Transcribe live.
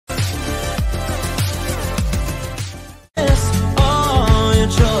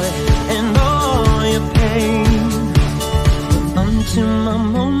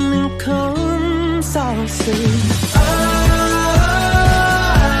say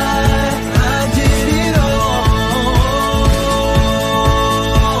I did it all.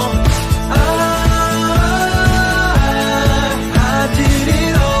 I did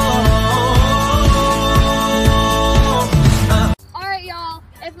it all. Alright y'all,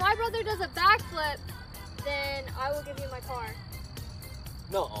 if my brother does a backflip, then I will give you my car.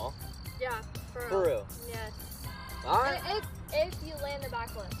 No. Yeah, for real. Yes. Alright. If you land the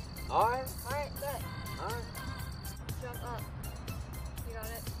backflip. Alright. Alright, good. Alright. Jump up. You got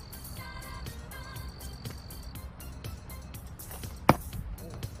it?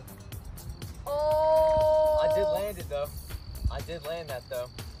 Oh! I did land it though. I did land that though.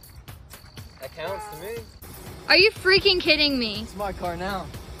 That counts to me. Are you freaking kidding me? It's my car now.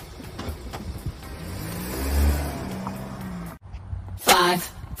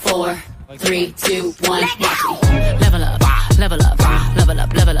 5, 4, 3, 2, 1. Level up, level up, level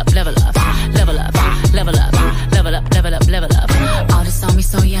up, level up, level up, level up, level up, level up, level up, level up. All this on me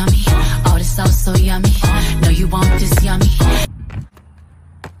so yummy. All this sauce so yummy. No, you want this yummy.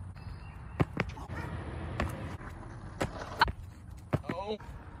 Oh.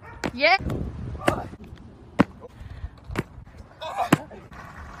 Yeah.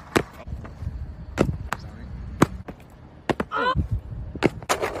 Sorry.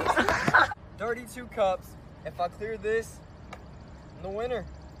 32 cups. If I clear this, I'm the winner.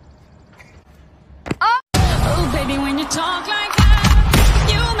 Oh, baby, when you talk like that,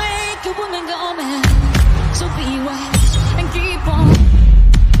 you make a woman go mad. So be wise and keep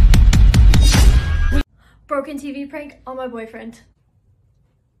on. Broken TV prank on my boyfriend.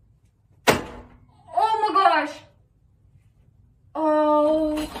 Oh my gosh!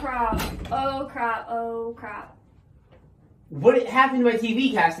 Oh crap. Oh crap. Oh crap. What happened to my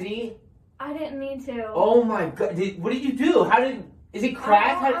TV, Cassidy? I didn't mean to. Oh my god! What did you do? Is it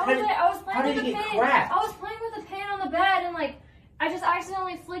cracked? I was how did playing with it the get pin. cracked? I was playing with the pin on the bed and like I just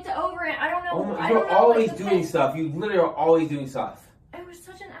accidentally flicked it over and I don't know. Oh my, you're always doing stuff. You literally are always doing stuff. It was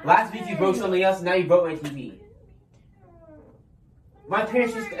such an accident. Last week you broke something else, and now you broke my TV. My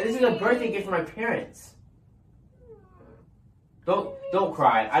parents this is a birthday gift for my parents. Don't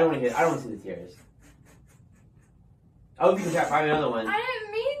cry. I don't want to see the tears. I hope you can find another one. I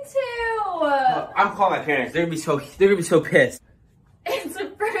didn't mean to. I'm calling my parents. They're gonna be so pissed. It's a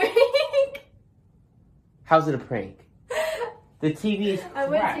prank. How's it a prank? The TV is cracked. I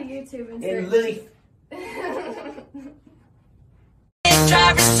went to YouTube and It searched. literally.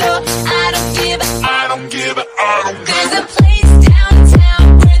 Driver, so I don't give it. There's a place downtown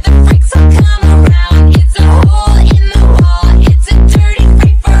where the freaks will come around. It's a hole in the wall. It's a dirty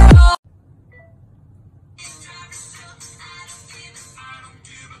free for all.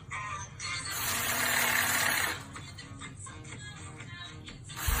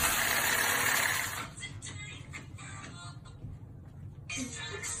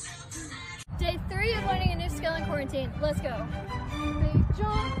 Day 3 of learning a new skill in quarantine. Let's go. Big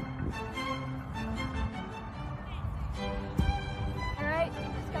jump. Alright, you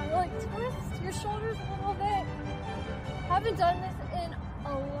just gotta like twist your shoulders a little bit. Haven't done this in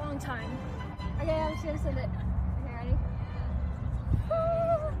a long time. Okay, I'm just gonna send it. Okay, ready?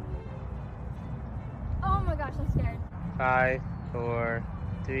 Oh my gosh, I'm scared. 5, 4,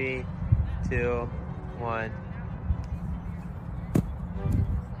 3, 2, 1.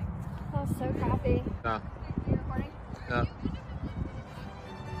 That was so crappy. No. You recording? No.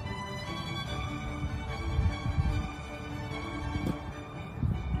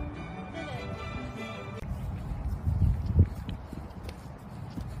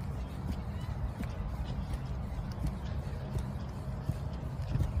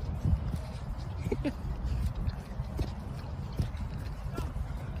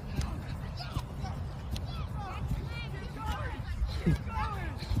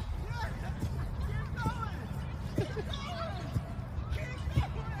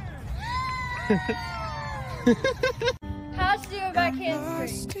 How to do a backhand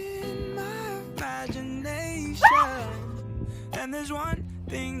Lost screen. in my imagination. And there's one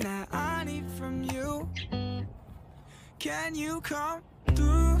thing that I need from you. Can you come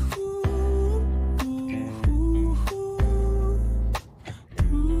through?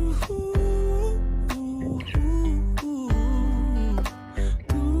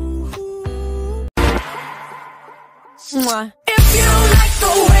 If you don't like the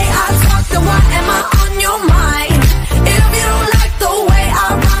way I talk, then why am I on your mind? If you don't like the way I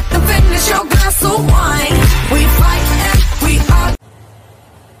rock, then finish your glass of wine. We fight and we argue.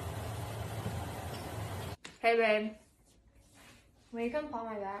 Hey babe, will you come paw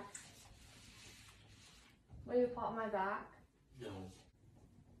my back? Will you paw my back? No.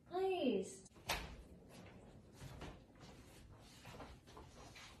 Please.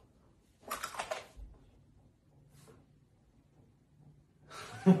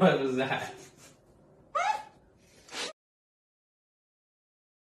 What was that?